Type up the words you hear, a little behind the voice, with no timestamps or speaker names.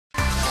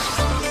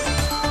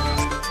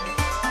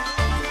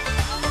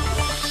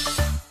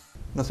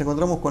Nos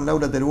encontramos con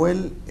Laura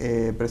Teruel,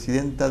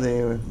 presidenta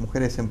de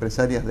Mujeres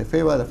Empresarias de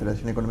FEBA, la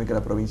Federación Económica de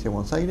la Provincia de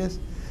Buenos Aires,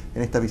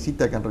 en esta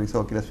visita que han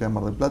realizado aquí en la ciudad de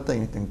Mar del Plata y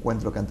en este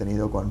encuentro que han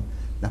tenido con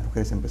las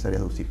mujeres empresarias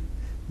de UCIP.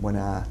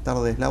 Buenas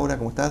tardes, Laura,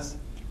 ¿cómo estás?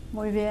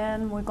 Muy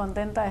bien, muy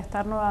contenta de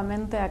estar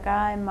nuevamente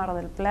acá en Mar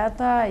del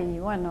Plata y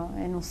bueno,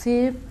 en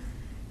UCIP,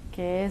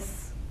 que es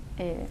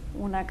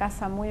una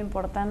casa muy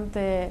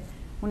importante,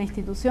 una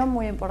institución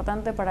muy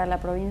importante para la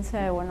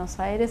provincia de Buenos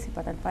Aires y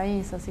para el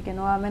país. Así que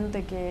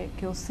nuevamente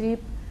que UCIP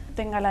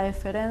tenga la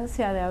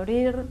deferencia de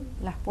abrir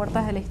las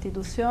puertas de la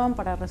institución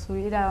para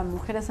recibir a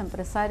mujeres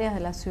empresarias de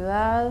la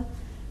ciudad,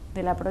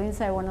 de la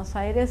provincia de Buenos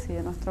Aires y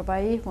de nuestro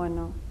país,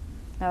 bueno,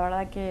 la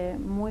verdad que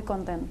muy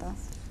contentas.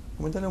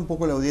 Comentale un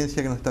poco a la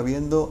audiencia que nos está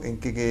viendo en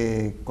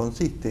qué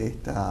consiste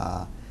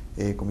esta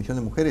Comisión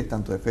de Mujeres,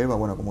 tanto de FEBA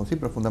como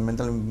UCIP, pero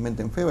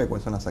fundamentalmente en FEBA, y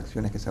cuáles son las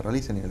acciones que se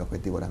realizan y el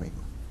objetivo de las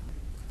mismas.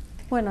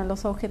 Bueno,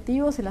 los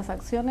objetivos y las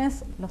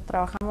acciones los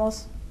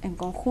trabajamos en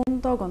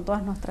conjunto con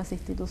todas nuestras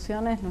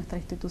instituciones, nuestra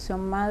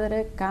institución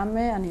madre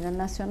CAME a nivel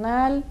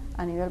nacional,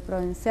 a nivel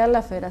provincial,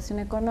 la Federación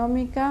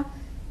Económica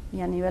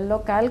y a nivel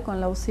local con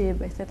la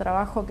UCIP. Este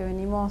trabajo que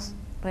venimos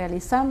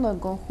realizando en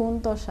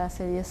conjunto ya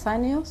hace 10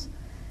 años.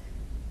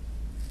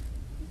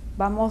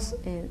 Vamos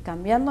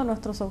cambiando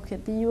nuestros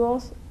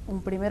objetivos.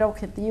 Un primer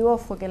objetivo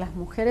fue que las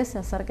mujeres se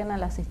acerquen a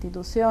las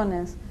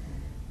instituciones.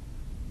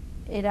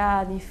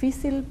 Era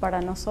difícil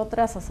para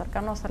nosotras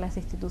acercarnos a las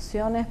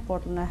instituciones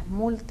por las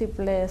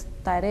múltiples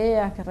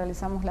tareas que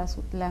realizamos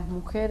las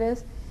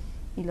mujeres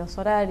y los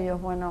horarios.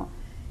 Bueno,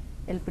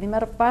 el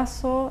primer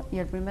paso y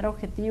el primer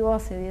objetivo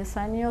hace 10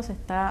 años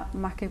está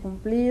más que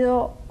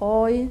cumplido.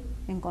 Hoy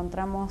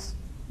encontramos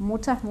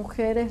muchas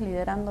mujeres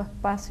liderando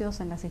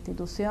espacios en las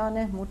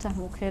instituciones, muchas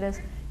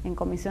mujeres en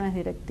comisiones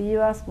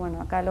directivas.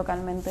 Bueno, acá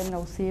localmente en la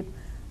UCIP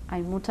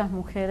hay muchas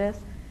mujeres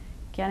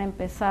que han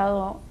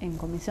empezado en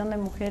comisión de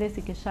mujeres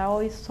y que ya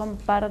hoy son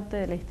parte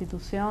de la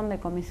institución, de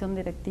comisión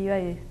directiva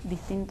y de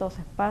distintos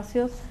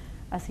espacios.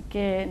 Así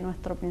que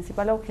nuestro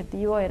principal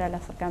objetivo era el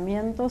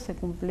acercamiento, se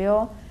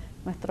cumplió.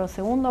 Nuestro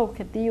segundo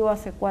objetivo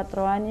hace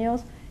 4 años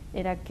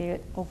era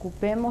que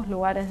ocupemos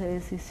lugares de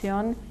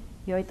decisión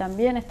y hoy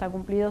también está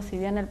cumplido, si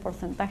bien el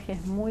porcentaje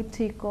es muy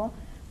chico,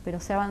 pero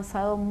se ha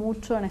avanzado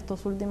mucho en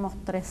estos últimos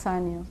 3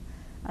 años.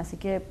 Así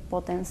que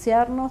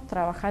potenciarnos,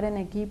 trabajar en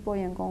equipo y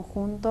en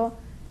conjunto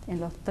en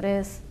los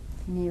 3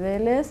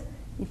 niveles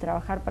y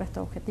trabajar para este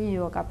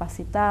objetivo,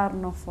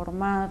 capacitarnos,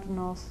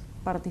 formarnos,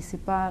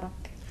 participar.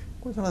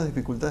 ¿Cuáles son las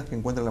dificultades que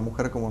encuentra la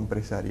mujer como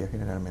empresaria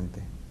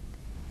generalmente?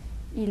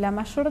 Y la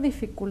mayor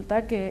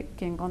dificultad que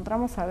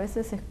encontramos a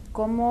veces es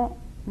cómo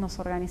nos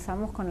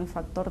organizamos con el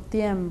factor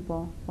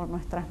tiempo, por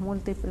nuestras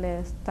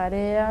múltiples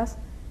tareas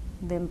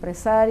de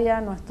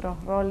empresaria,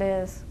 nuestros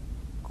roles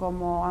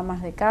como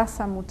amas de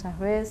casa muchas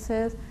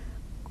veces,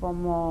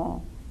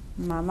 como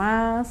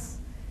mamás,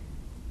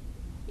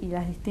 y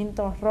los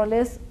distintos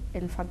roles,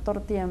 el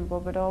factor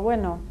tiempo. Pero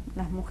bueno,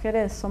 las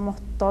mujeres somos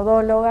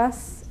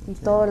todólogas y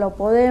todo lo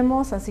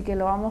podemos, así que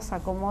lo vamos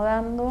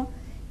acomodando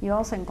y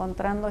vamos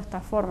encontrando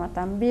esta forma.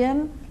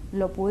 También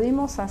lo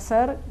pudimos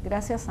hacer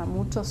gracias a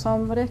muchos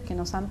hombres que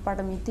nos han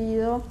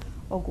permitido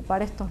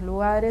ocupar estos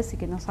lugares y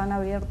que nos han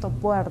abierto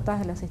puertas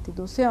de las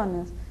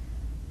instituciones,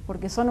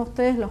 porque son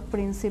ustedes los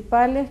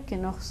principales que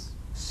nos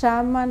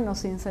llaman,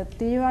 nos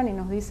incentivan y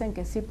nos dicen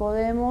que sí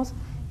podemos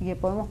y que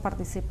podemos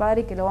participar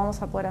y que lo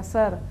vamos a poder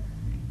hacer.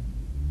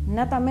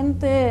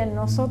 Natamente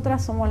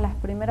nosotras somos las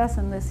primeras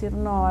en decir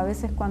no. A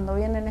veces cuando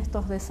vienen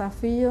estos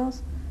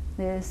desafíos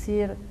de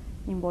decir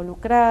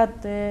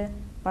involucrate,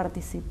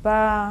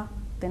 participá,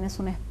 tenés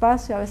un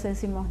espacio, a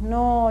veces decimos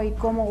no, ¿y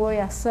cómo voy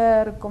a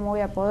hacer? ¿Cómo voy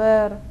a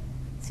poder?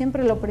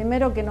 Siempre lo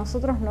primero que a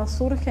nosotros nos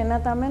surge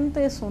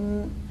natamente es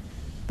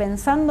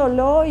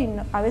pensándolo y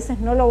a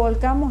veces no lo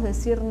volcamos,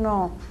 decir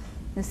no.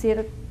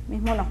 Decir,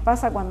 mismo nos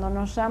pasa cuando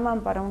nos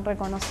llaman para un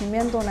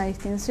reconocimiento, una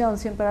distinción,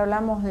 siempre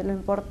hablamos de lo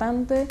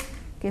importante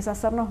que es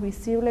hacernos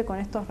visible con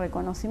estos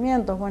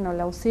reconocimientos. Bueno,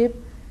 la UCIP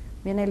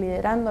viene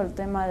liderando el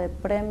tema de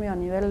premio a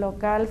nivel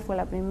local, fue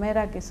la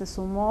primera que se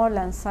sumó,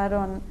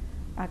 lanzaron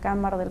acá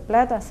en Mar del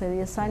Plata hace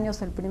 10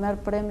 años el primer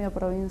premio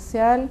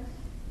provincial.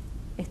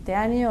 Este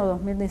año,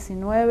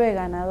 2019,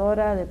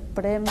 ganadora de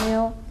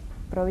premio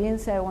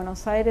Provincia de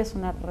Buenos Aires,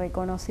 una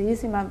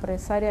reconocidísima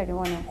empresaria que,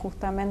 bueno,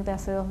 justamente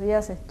hace 2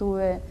 días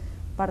estuve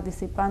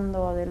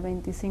participando del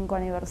 25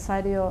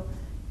 aniversario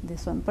de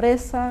su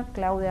empresa,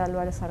 Claudia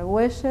Álvarez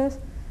Argüelles.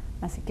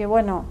 Así que,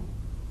 bueno,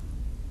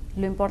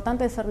 lo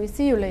importante es ser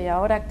visible y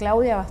ahora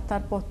Claudia va a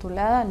estar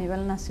postulada a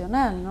nivel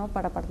nacional, ¿no?,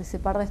 para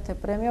participar de este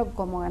premio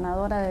como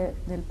ganadora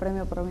del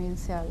premio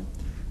provincial.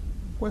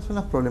 ¿Cuáles son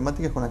las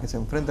problemáticas con las que se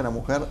enfrenta la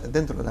mujer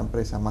dentro de la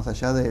empresa, más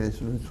allá de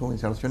su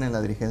inserción en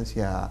la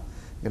dirigencia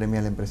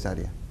gremial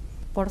empresaria?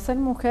 Por ser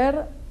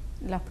mujer,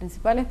 los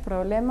principales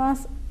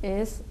problemas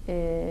es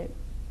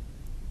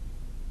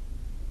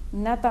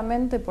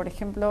natamente, por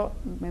ejemplo,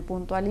 me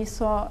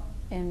puntualizo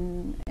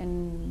en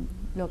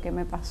lo que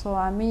me pasó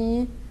a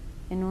mí,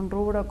 en un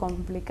rubro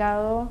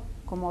complicado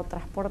como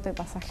transporte de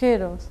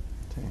pasajeros.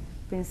 Sí.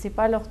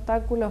 Principal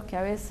obstáculo es que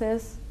a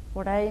veces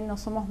por ahí no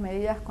somos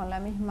medidas con la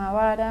misma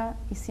vara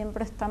y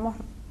siempre estamos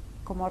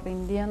como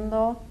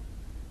rindiendo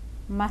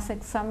más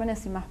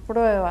exámenes y más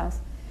pruebas,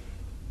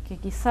 que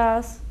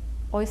quizás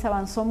hoy se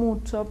avanzó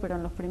mucho, pero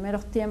en los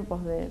primeros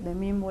tiempos de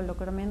mi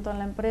involucramiento en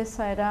la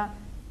empresa era,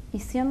 y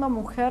siendo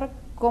mujer,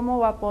 ¿cómo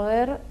va a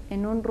poder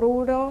en un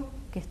rubro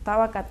que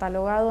estaba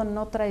catalogado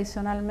no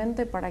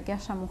tradicionalmente para que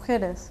haya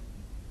mujeres?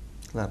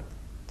 Claro.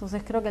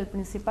 Entonces creo que el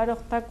principal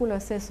obstáculo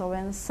es eso,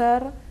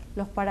 vencer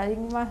los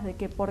paradigmas de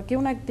que por qué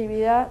una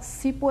actividad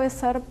sí puede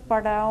ser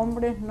para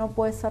hombres, no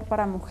puede ser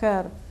para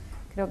mujer.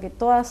 Creo que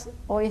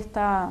hoy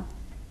está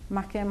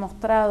más que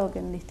demostrado que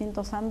en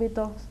distintos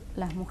ámbitos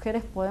las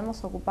mujeres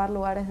podemos ocupar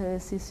lugares de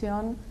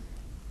decisión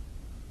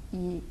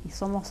y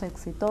somos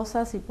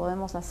exitosas y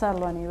podemos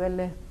hacerlo a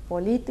niveles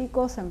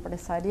políticos,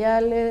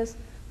 empresariales,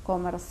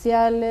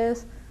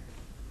 comerciales,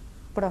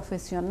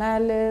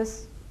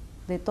 profesionales,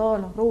 de todos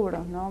los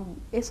rubros, ¿no?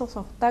 Esos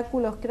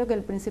obstáculos, creo que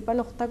el principal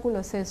obstáculo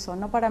es eso,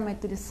 no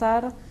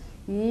parametrizar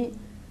y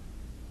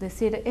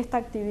decir, esta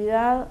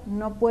actividad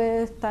no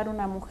puede estar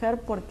una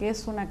mujer porque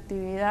es una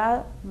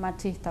actividad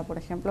machista, por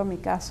ejemplo, en mi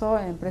caso,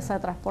 empresa de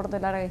transporte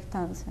de larga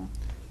distancia.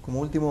 Como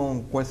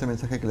último, ¿cuál es el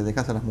mensaje que les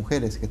dejas a las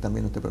mujeres que están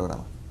viendo este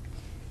programa?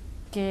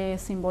 Que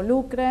se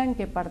involucren,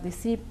 que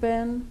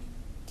participen,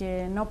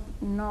 que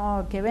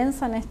que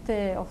venzan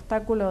este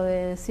obstáculo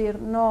de decir,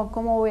 no,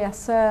 ¿cómo voy a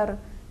hacer?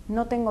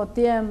 No tengo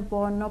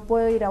tiempo, no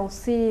puedo ir a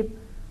UCIP.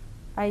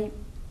 Hay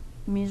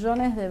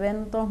millones de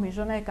eventos,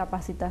 millones de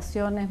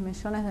capacitaciones,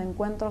 millones de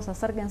encuentros,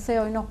 acérquense.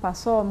 Hoy nos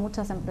pasó,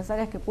 muchas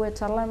empresarias que pude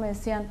charlar me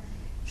decían,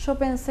 yo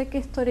pensé que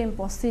esto era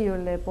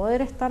imposible,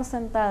 poder estar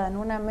sentada en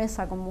una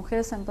mesa con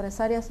mujeres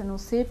empresarias en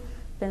UCIP,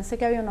 pensé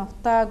que había un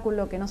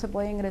obstáculo, que no se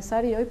podía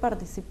ingresar, y hoy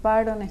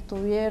participaron,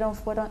 estuvieron,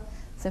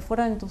 se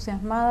fueron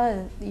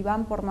entusiasmadas y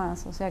van por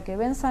más. O sea, que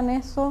venzan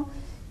eso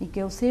y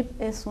que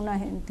UCIP es una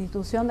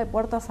institución de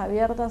puertas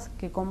abiertas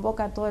que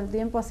convoca todo el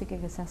tiempo, así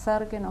que se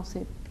acerquen a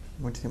UCIP.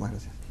 Muchísimas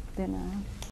gracias. De nada.